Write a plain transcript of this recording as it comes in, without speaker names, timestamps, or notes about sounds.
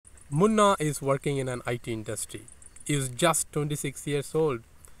Munna is working in an IT industry. He is just 26 years old.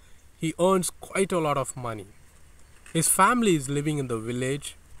 He earns quite a lot of money. His family is living in the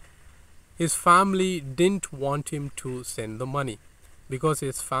village. His family didn't want him to send the money because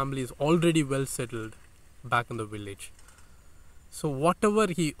his family is already well settled back in the village. So whatever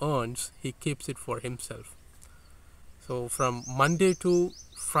he earns, he keeps it for himself. So from Monday to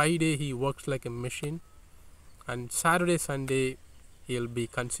Friday, he works like a machine, and Saturday, Sunday, he'll be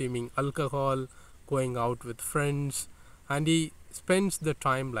consuming alcohol, going out with friends, and he spends the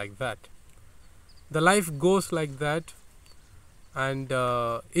time like that. The life goes like that, and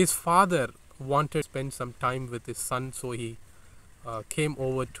his father wanted to spend some time with his son, so he came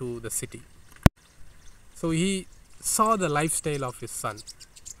over to the city. So he saw the lifestyle of his son.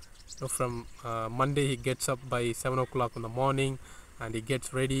 So from Monday, he gets up by 7 o'clock in the morning, and he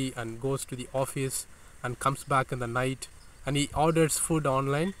gets ready and goes to the office and comes back in the night, and he orders food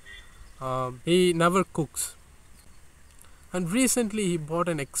online. He never cooks. And recently he bought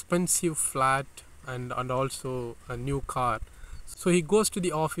an expensive flat and also a new car. So he goes to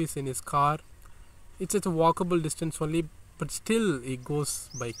the office in his car. It's at a walkable distance only, but still he goes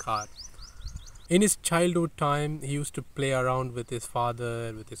by car. In his childhood time, he used to play around with his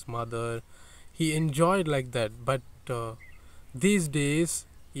father, with his mother. He enjoyed like that, but these days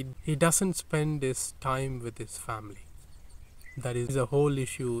he doesn't spend his time with his family. That is a whole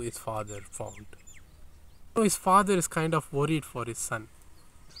issue his father found. So his father is kind of worried for his son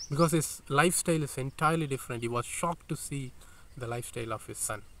because his lifestyle is entirely different. He was shocked to see the lifestyle of his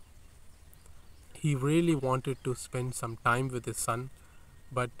son. He really wanted to spend some time with his son,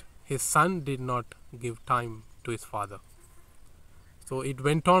 but his son did not give time to his father. So it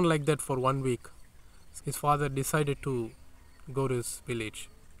went on like that for 1 week. His father decided to go to his village.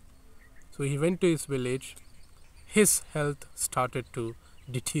 So he went to his village. His health started to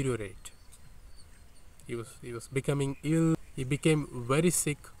deteriorate. He was becoming ill. He became very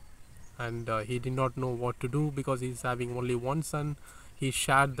sick, and he did not know what to do because he's having only one son. He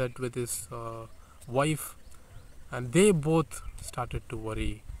shared that with his wife, and they both started to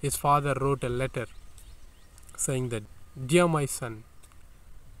worry. His father wrote a letter saying that, "Dear my son,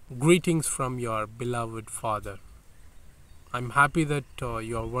 greetings from your beloved father. I'm happy that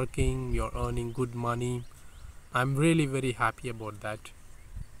you're working, you're earning good money. I'm really very happy about that.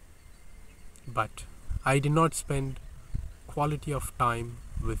 But I did not spend quality of time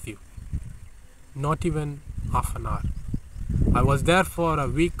with you. Not even half an hour. I was there for a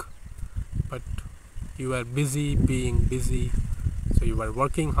week, but you were busy being busy. So you were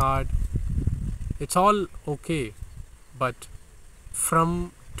working hard. It's all okay, but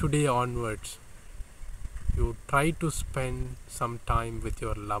from today onwards, you try to spend some time with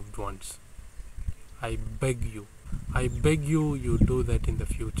your loved ones. I beg you, you do that in the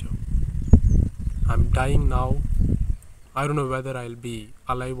future. I'm dying now. I don't know whether I'll be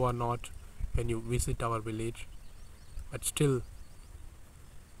alive or not when you visit our village, but still,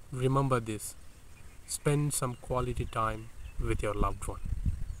 remember this. Spend some quality time with your loved one.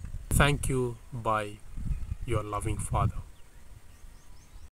 Thank you by your loving father."